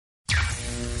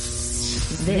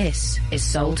This is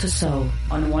Soul to Soul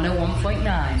on 101.9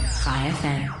 Chai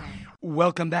FM.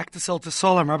 Welcome back to Soul to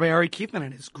Soul. I'm Rabbi Ari Kiefman,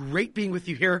 and it's great being with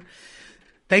you here.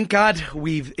 Thank God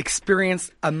we've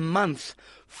experienced a month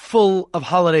full of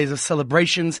holidays, of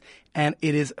celebrations, and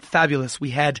it is fabulous.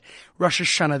 We had Rosh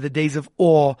Hashanah, the days of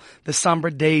awe, the somber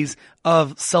days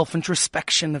of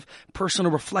self-introspection, of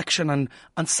personal reflection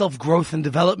on self-growth and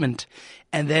development.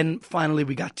 And then finally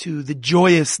we got to the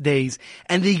joyous days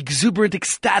and the exuberant,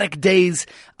 ecstatic days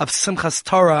of Simchas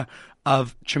Torah,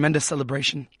 of tremendous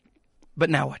celebration. But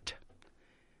now what?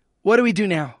 What do we do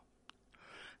now?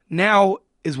 Now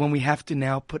is when we have to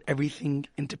now put everything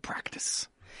into practice.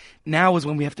 Now is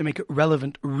when we have to make it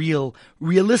relevant, real,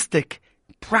 realistic,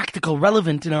 practical,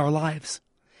 relevant in our lives.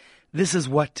 This is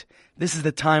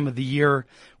the time of the year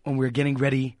when we're getting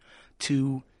ready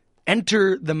to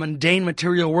enter the mundane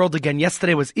material world again.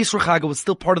 Yesterday was Isra Chag, it was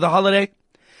still part of the holiday.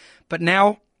 But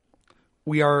now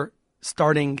we are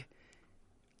starting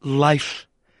life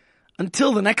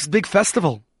until the next big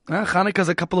festival. Hanukkah is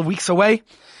a couple of weeks away.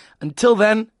 Until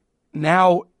then,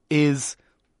 now is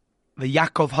the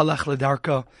Yaakov Halach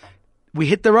L'Darko. We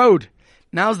hit the road.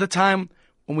 Now's the time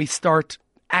when we start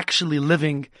actually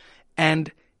living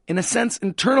and, in a sense,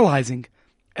 internalizing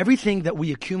everything that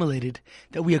we accumulated,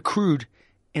 that we accrued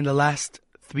in the last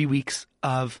 3 weeks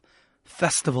of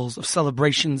festivals, of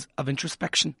celebrations, of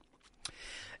introspection.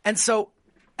 And so,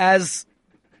 as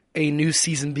a new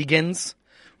season begins,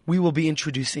 we will be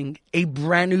introducing a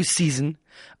brand new season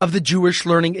of the Jewish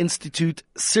Learning Institute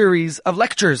series of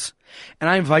lectures. And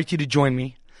I invite you to join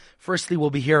me. Firstly, we'll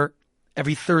be here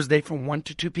every Thursday from 1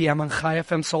 to 2 p.m. on Chai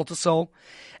FM Soul to Soul.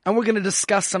 And we're going to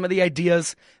discuss some of the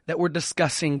ideas that we're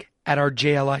discussing at our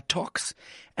JLI Talks.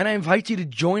 And I invite you to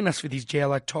join us for these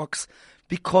JLI Talks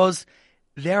because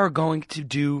they are going to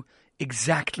do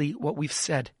exactly what we've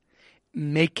said.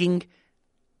 Making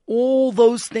all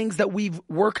those things that we've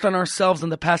worked on ourselves in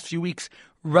the past few weeks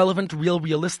relevant, real,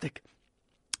 realistic.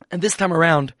 And this time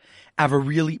around, I have a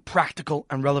really practical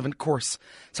and relevant course.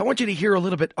 So I want you to hear a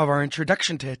little bit of our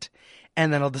introduction to it,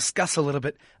 and then I'll discuss a little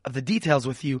bit of the details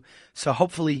with you. So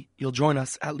hopefully you'll join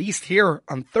us at least here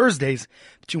on Thursdays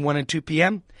between 1 and 2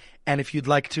 p.m. And if you'd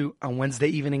like to, on Wednesday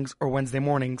evenings or Wednesday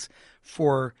mornings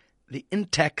for the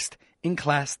in-text,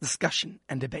 in-class discussion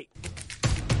and debate.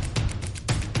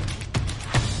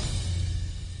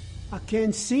 I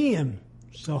can't see him,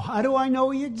 so how do I know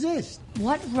he exists?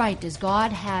 What right does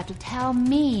God have to tell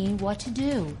me what to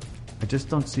do? I just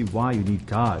don't see why you need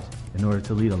God in order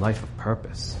to lead a life of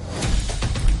purpose.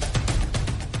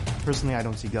 Personally, I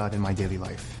don't see God in my daily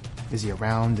life. Is he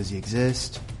around? Does he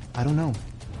exist? I don't know.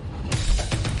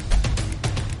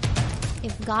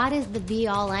 If God is the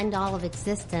be-all, end-all of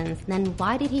existence, then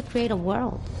why did he create a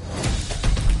world?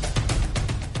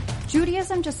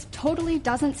 Judaism just totally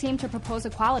doesn't seem to propose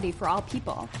equality for all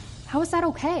people. How is that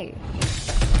okay?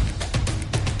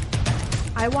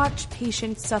 I watch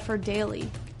patients suffer daily.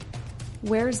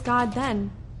 Where's God then?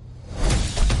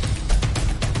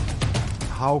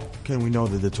 How can we know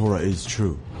that the Torah is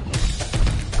true?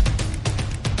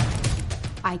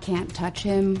 I can't touch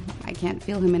him. I can't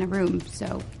feel him in a room.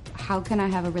 So how can I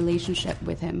have a relationship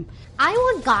with him? I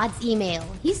want God's email.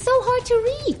 He's so hard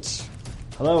to reach.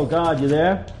 Hello, God, you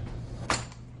there?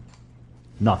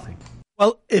 Nothing.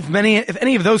 Well, if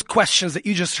any of those questions that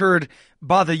you just heard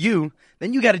bother you,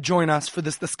 then you got to join us for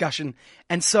this discussion.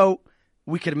 And so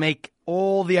we could make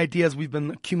all the ideas we've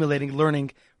been accumulating, learning,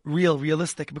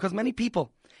 realistic. Because many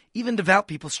people, even devout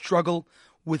people, struggle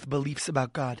with beliefs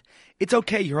about God. It's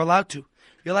okay. You're allowed to.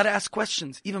 You're allowed to ask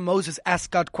questions. Even Moses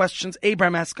asked God questions.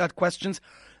 Abraham asked God questions.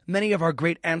 Many of our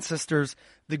great ancestors,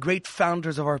 the great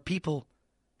founders of our people,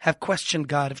 have questioned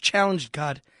God, have challenged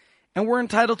God. And we're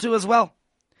entitled to as well.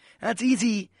 And it's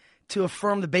easy to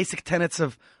affirm the basic tenets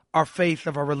of our faith,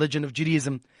 of our religion, of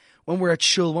Judaism, when we're at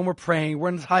shul, when we're praying, we're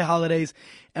in the high holidays,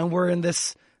 and we're in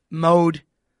this mode.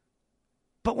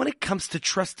 But when it comes to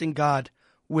trusting God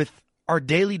with our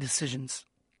daily decisions,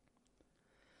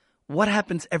 what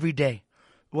happens every day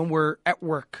when we're at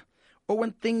work or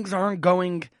when things aren't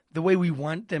going the way we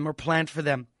want them or planned for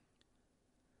them?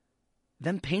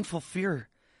 Then painful fear.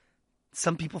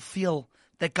 Some people feel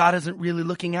that God isn't really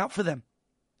looking out for them.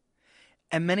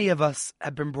 And many of us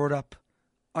have been brought up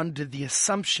under the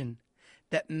assumption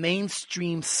that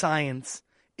mainstream science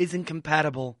is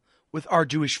incompatible with our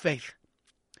Jewish faith.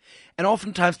 And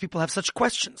oftentimes people have such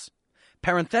questions.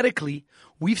 Parenthetically,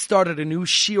 we've started a new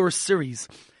shiur series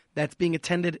that's being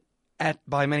attended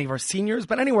by many of our seniors,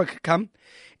 but anyone could come.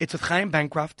 It's with Chaim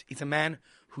Bancroft. He's a man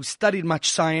who studied much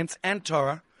science and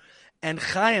Torah. And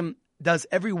Chaim does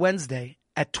every Wednesday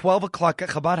at 12 o'clock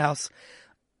at Chabad House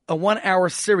a 1-hour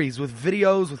series with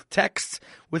videos, with texts,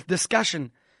 with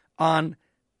discussion on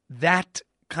that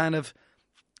kind of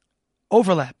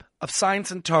overlap of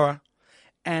science and Torah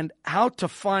and how to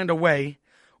find a way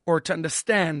or to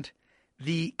understand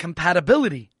the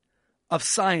compatibility of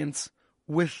science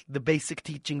with the basic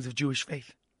teachings of Jewish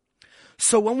faith.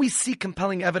 So when we see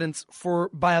compelling evidence for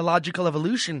biological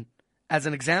evolution, as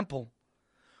an example,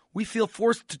 we feel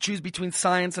forced to choose between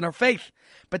science and our faith,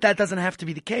 but that doesn't have to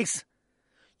be the case.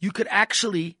 You could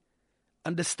actually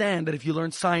understand that if you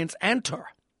learn science and Torah,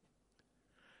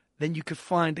 then you could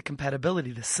find the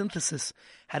compatibility, the synthesis,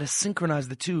 how to synchronize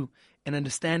the two in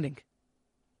understanding.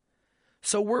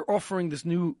 So we're offering this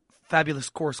new fabulous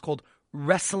course called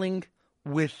Wrestling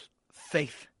with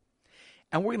Faith.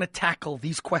 And we're going to tackle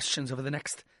these questions over the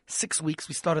next 6 weeks.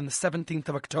 We start on the 17th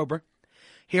of October.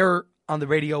 Here on the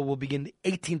radio, we'll begin the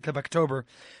 18th of October.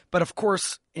 But of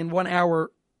course, in 1 hour,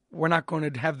 we're not going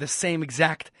to have the same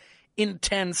exact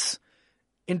intense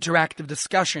interactive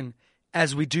discussion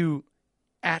as we do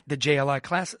at the JLI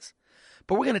classes.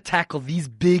 But we're going to tackle these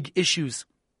big issues.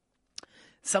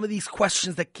 Some of these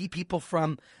questions that keep people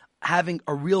from having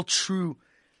a real, true,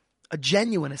 a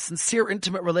genuine, a sincere,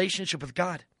 intimate relationship with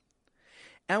God.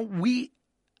 And we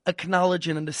acknowledge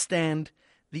and understand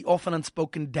the often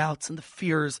unspoken doubts and the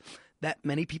fears that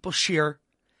many people share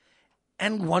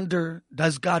and wonder,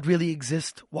 does God really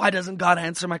exist? Why doesn't God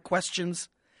answer my questions?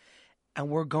 And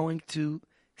we're going to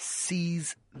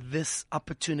seize this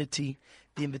opportunity,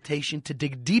 the invitation to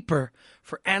dig deeper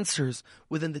for answers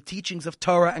within the teachings of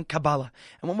Torah and Kabbalah.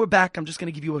 And when we're back, I'm just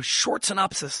going to give you a short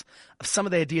synopsis of some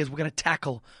of the ideas we're going to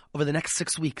tackle over the next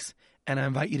 6 weeks. And I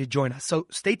invite you to join us. So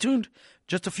stay tuned.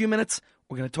 Just a few minutes.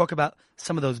 We're going to talk about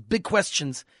some of those big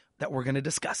questions that we're going to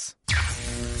discuss.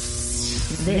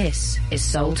 This is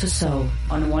Soul to Soul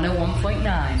on 101.9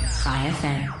 Chai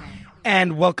FM.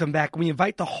 And welcome back. We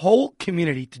invite the whole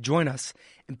community to join us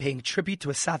in paying tribute to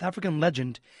a South African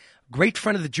legend, great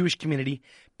friend of the Jewish community,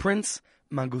 Prince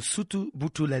Mangosuthu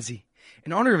Buthelezi.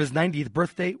 In honor of his 90th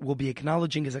birthday, we'll be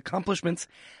acknowledging his accomplishments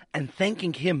and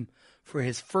thanking him for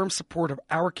his firm support of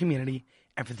our community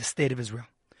and for the state of Israel.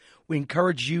 We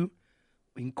encourage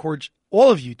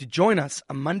all of you to join us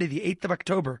on Monday, the 8th of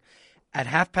October at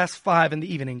 5:30 in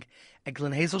the evening at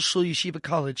Glen Hazel Shul Yeshiva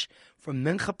College for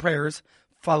Mincha prayers,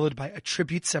 followed by a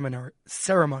tribute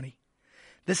ceremony.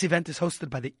 This event is hosted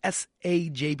by the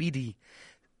SAJBD,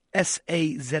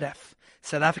 SAZF,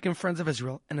 South African Friends of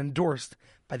Israel, and endorsed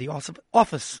by the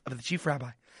Office of the Chief Rabbi.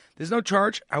 There's no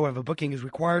charge, however, booking is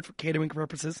required for catering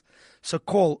purposes, so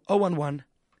call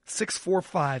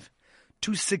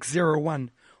 011-645-2601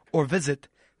 or visit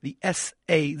the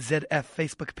SAZF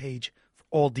Facebook page for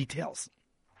all details.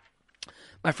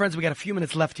 My friends, we got a few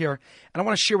minutes left here, and I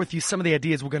want to share with you some of the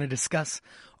ideas we're going to discuss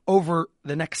over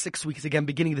the next 6 weeks, again,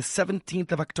 beginning the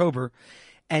 17th of October,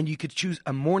 and you could choose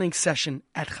a morning session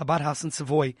at Chabad House in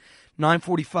Savoy,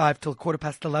 9:45 till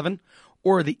 11:15,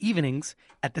 or the evenings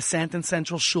at the Santon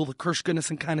Central Shul, the Kirsch Goodness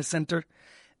and Kindness Center.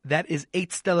 That is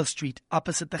 8 Stella Street,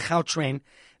 opposite the Chau train.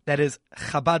 That is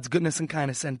Chabad's Goodness and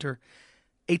Kindness Center,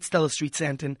 8 Stella Street,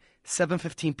 Santon,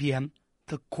 7:15 p.m.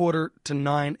 till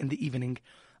 8:45 in the evening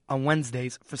on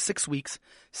Wednesdays for 6 weeks,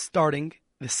 starting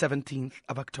the 17th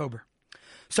of October.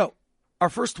 So, our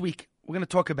first week, we're going to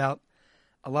talk about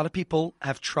a lot of people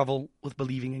have trouble with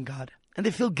believing in God, and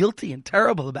they feel guilty and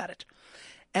terrible about it.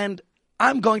 And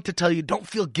I'm going to tell you, don't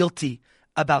feel guilty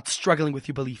about struggling with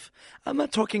your belief. I'm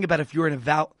not talking about if you're an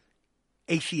avowed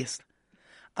atheist.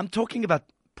 I'm talking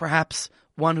about perhaps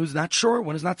one who's not sure,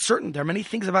 one who's not certain. There are many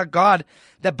things about God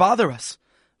that bother us.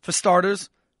 For starters,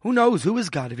 who knows? Who is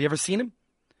God? Have you ever seen him?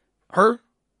 Her?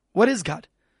 What is God?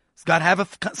 Does God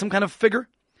have some kind of figure?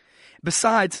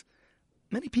 Besides,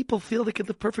 many people feel they could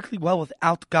live perfectly well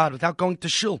without God, without going to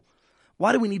shul.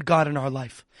 Why do we need God in our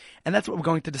life? And that's what we're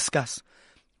going to discuss.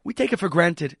 We take it for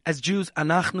granted. As Jews,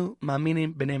 anachnu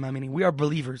ma'aminim b'nei ma'aminim. We are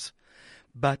believers.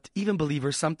 But even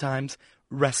believers sometimes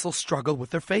struggle with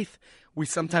their faith. We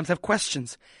sometimes have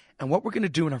questions. And what we're going to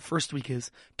do in our first week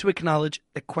is to acknowledge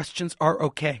that questions are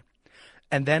okay.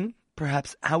 And then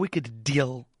perhaps how we could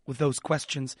deal with those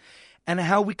questions and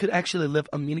how we could actually live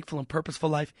a meaningful and purposeful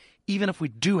life, even if we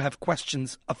do have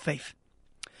questions of faith.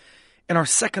 In our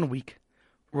second week,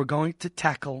 we're going to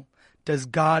tackle, does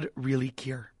God really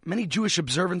care? Many Jewish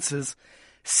observances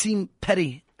seem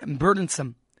petty and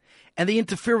burdensome, and they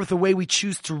interfere with the way we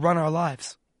choose to run our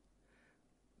lives.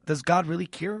 Does God really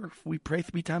care if we pray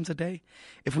 3 times a day?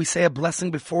 If we say a blessing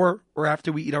before or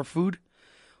after we eat our food?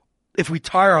 If we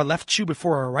tie our left shoe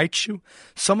before our right shoe?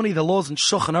 So many of the laws in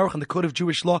Shulchan Aruch and the Code of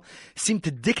Jewish Law seem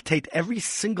to dictate every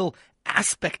single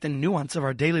aspect and nuance of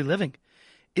our daily living.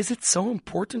 Is it so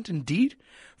important indeed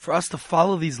for us to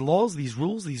follow these laws, these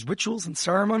rules, these rituals and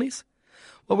ceremonies?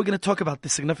 Well, we're going to talk about the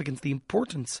significance, the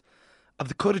importance of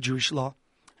the Code of Jewish Law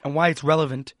and why it's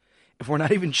relevant if we're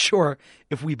not even sure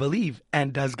if we believe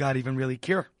and does God even really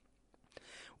care.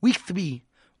 Week 3,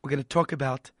 we're going to talk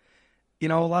about, a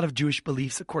lot of Jewish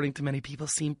beliefs, according to many people,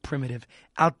 seem primitive,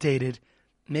 outdated,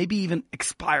 maybe even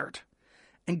expired.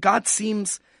 And God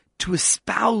seems to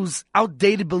espouse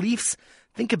outdated beliefs.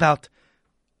 Think about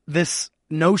this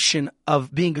notion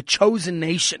of being a chosen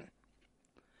nation.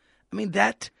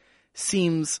 That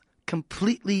seems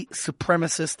completely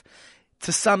supremacist,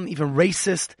 to some even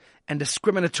racist and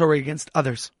discriminatory against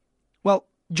others. Well,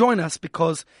 join us,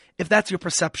 because if that's your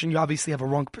perception, you obviously have a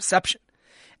wrong perception.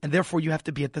 And therefore you have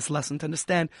to be at this lesson to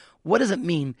understand, what does it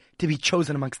mean to be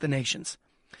chosen amongst the nations?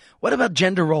 What about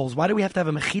gender roles? Why do we have to have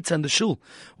a mechitza in the shul?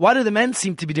 Why do the men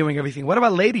seem to be doing everything? What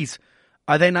about ladies?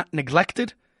 Are they not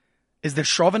neglected? Is there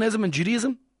chauvinism in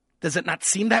Judaism? Does it not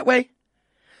seem that way?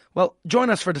 Well,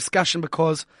 join us for discussion,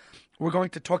 because we're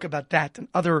going to talk about that and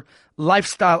other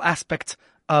lifestyle aspects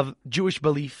of Jewish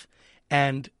belief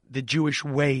and the Jewish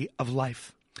way of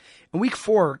life. In week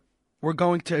 4, we're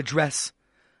going to address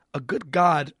a good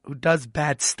God who does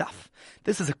bad stuff.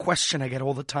 This is a question I get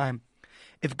all the time.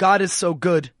 If God is so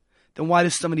good, then why do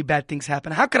so many bad things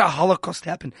happen? How could a Holocaust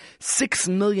happen? 6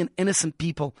 million innocent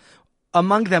people,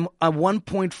 among them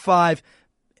 1.5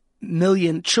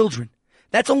 million children.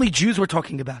 That's only Jews we're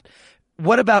talking about.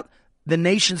 What about the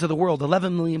nations of the world?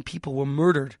 11 million people were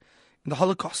murdered in the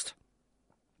Holocaust.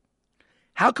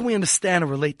 How can we understand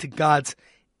and relate to God's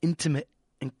intimate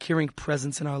and caring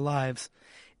presence in our lives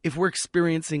if we're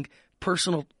experiencing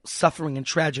personal suffering and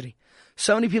tragedy?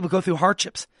 So many people go through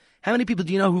hardships. How many people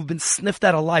do you know who've been sniffed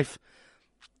out of life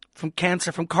from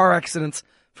cancer, from car accidents,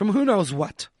 from who knows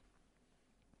what?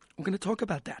 We're going to talk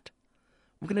about that.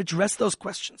 We're going to address those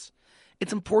questions.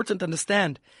 It's important to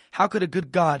understand, how could a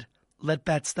good God let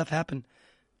bad stuff happen?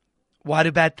 Why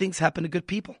do bad things happen to good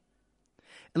people?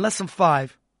 In lesson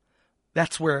 5,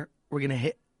 that's where we're going to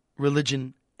hit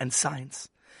religion and science.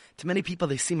 To many people,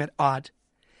 they seem at odds.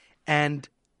 And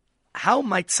how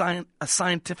might a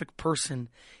scientific person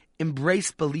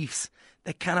embrace beliefs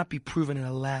that cannot be proven in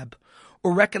a lab,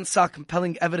 or reconcile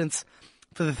compelling evidence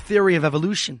for the theory of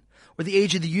evolution or the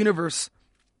age of the universe?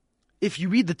 If you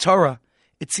read the Torah,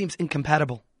 it seems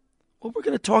incompatible. Well, we're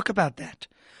going to talk about that.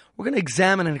 We're going to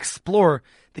examine and explore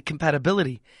the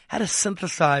compatibility, how to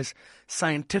synthesize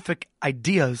scientific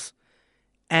ideas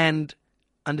and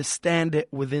understand it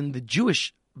within the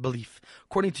Jewish belief.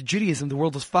 According to Judaism, the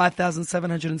world is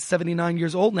 5,779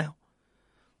 years old now.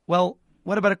 Well,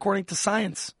 what about according to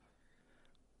science?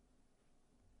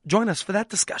 Join us for that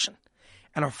discussion.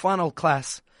 And our final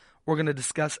class, we're going to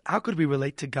discuss, how could we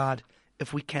relate to God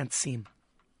if we can't see Him?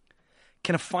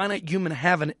 Can a finite human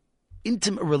have an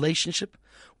intimate relationship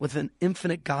with an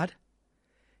infinite God?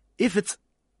 If it's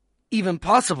even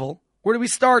possible, where do we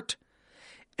start?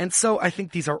 And so I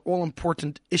think these are all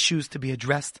important issues to be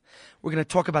addressed. We're going to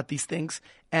talk about these things.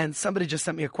 And somebody just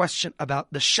sent me a question about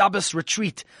the Shabbos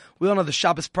retreat. We all know the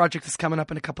Shabbos project is coming up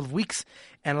in a couple of weeks,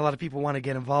 and a lot of people want to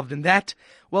get involved in that.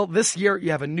 Well, this year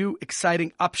you have a new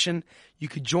exciting option. You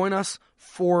could join us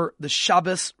for the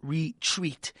Shabbos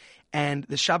retreat. And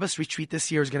the Shabbos retreat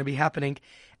this year is going to be happening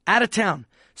out of town.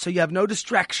 So you have no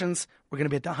distractions. We're going to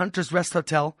be at the Hunter's Rest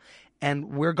Hotel,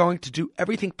 and we're going to do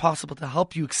everything possible to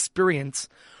help you experience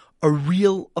a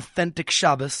real, authentic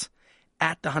Shabbos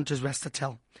at the Hunter's Rest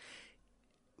Hotel.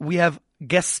 We have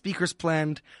guest speakers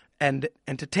planned and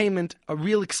entertainment, a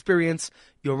real experience.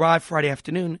 You arrive Friday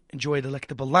afternoon, enjoy a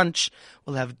delectable lunch.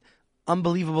 We'll have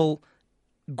unbelievable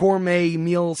gourmet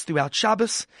meals throughout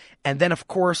Shabbos. And then, of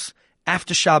course,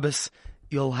 after Shabbos,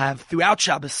 you'll have throughout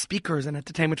Shabbos speakers and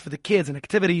entertainment for the kids and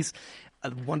activities,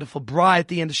 a wonderful braai at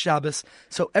the end of Shabbos.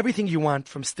 So everything you want,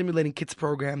 from stimulating kids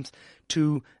programs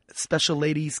to special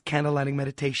ladies candlelighting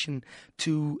meditation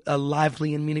to a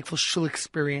lively and meaningful shul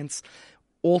experience,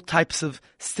 all types of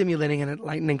stimulating and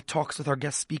enlightening talks with our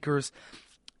guest speakers.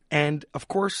 And of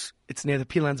course, it's near the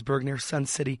Pilansburg, near Sun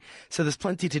City. So there's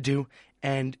plenty to do.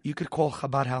 And you could call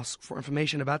Chabad House for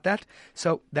information about that.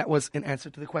 So that was an answer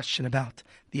to the question about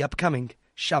the upcoming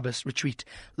Shabbos retreat.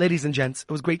 Ladies and gents,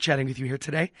 it was great chatting with you here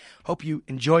today. Hope you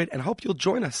enjoyed, and hope you'll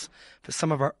join us for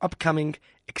some of our upcoming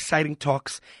exciting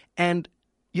talks. And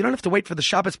you don't have to wait for the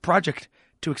Shabbos project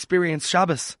to experience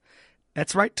Shabbos.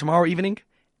 That's right, tomorrow evening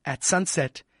at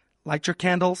sunset, light your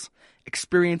candles,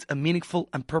 experience a meaningful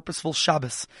and purposeful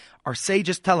Shabbos. Our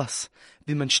sages tell us,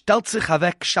 "Wie man stellt sich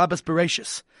havek Shabbos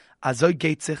bereishis, azoy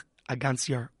geht sich a ganz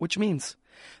Jahr," which means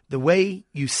the way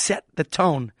you set the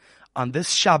tone on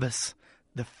this Shabbos,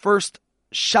 the first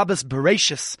Shabbos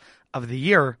Bereshis of the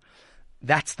year,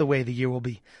 that's the way the year will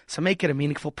be. So make it a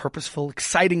meaningful, purposeful,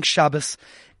 exciting Shabbos.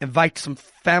 Invite some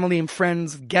family and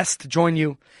friends, guests to join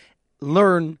you.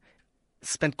 Learn,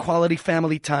 spend quality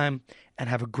family time, and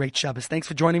have a great Shabbos. Thanks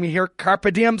for joining me here.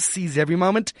 Carpe diem, seize every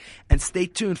moment, and stay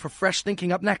tuned for Fresh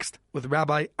Thinking up next with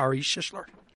Rabbi Ari Shishler.